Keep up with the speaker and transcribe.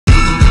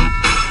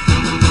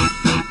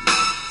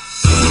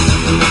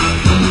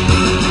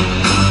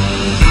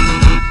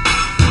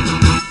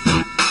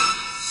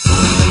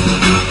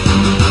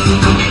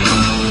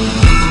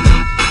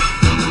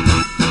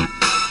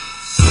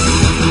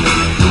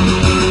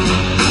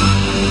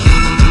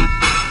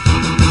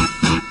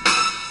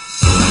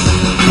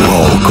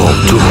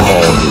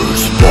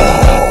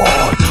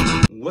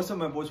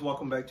boys?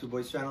 Welcome back to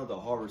boys channel, the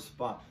horror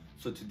spot.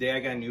 So today I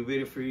got a new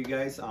video for you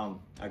guys.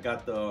 I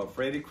got the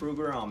Freddy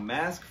Krueger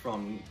mask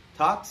from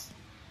Tots.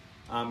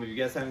 If you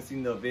guys haven't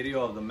seen the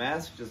video of the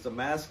mask, just the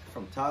mask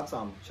from Tots,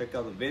 check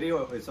out the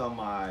video. It's on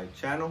my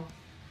channel.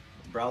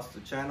 Browse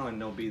the channel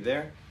and it'll be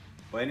there.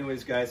 But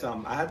anyways guys,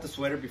 I had the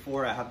sweater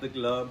before, I have the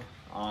glove,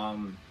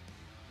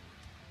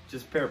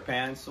 just a pair of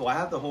pants. So I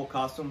have the whole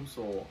costume,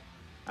 so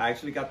I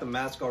actually got the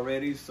mask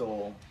already.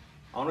 So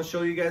I want to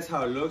show you guys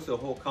how it looks, the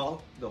whole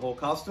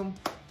costume.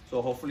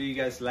 So hopefully you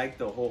guys like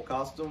the whole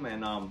costume,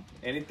 and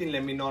anything,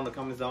 let me know in the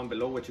comments down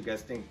below what you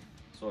guys think.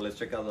 So let's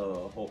check out the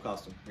whole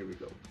costume. Here we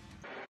go.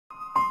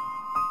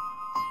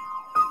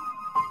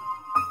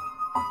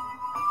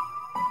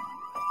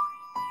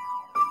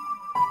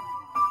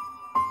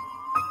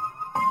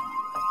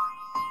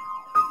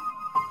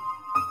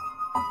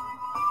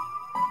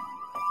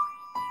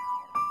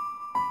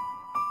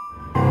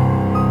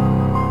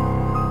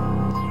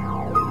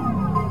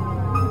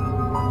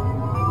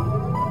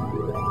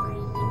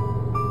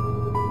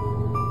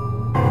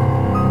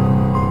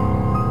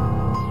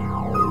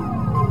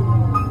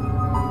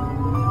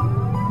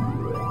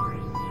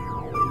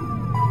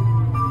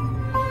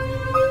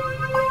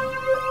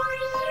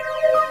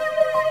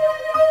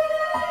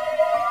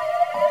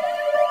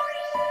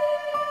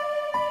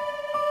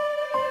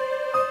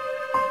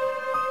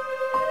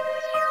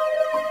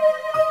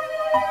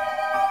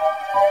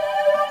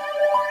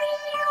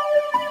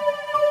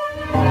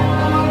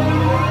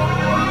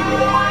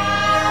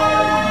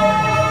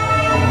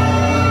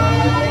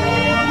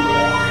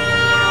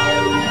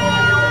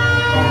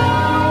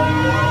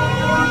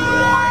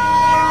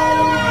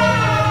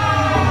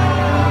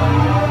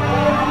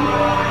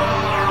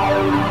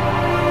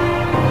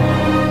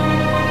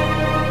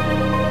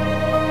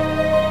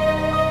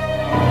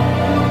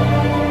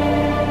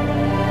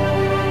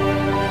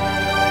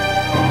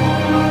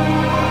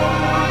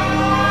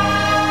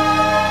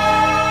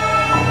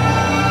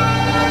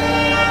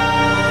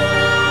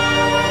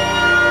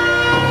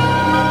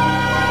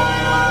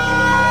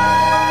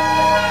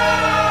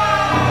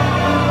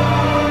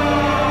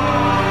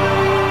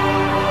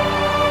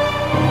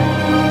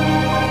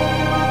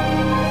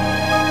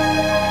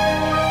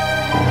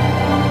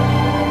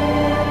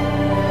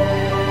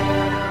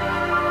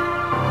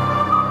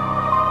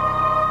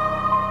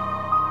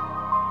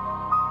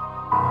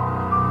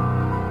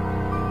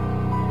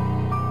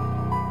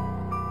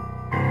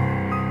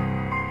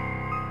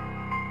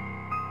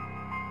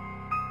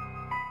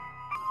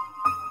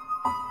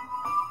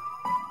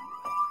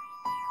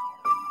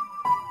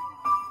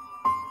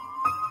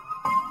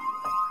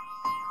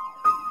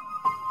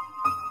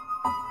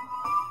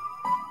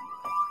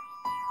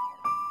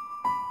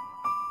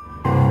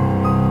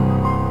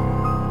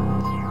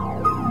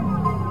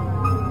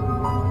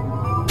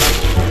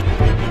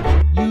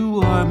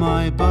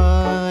 My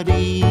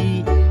buddy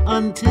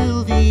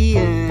until the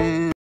end.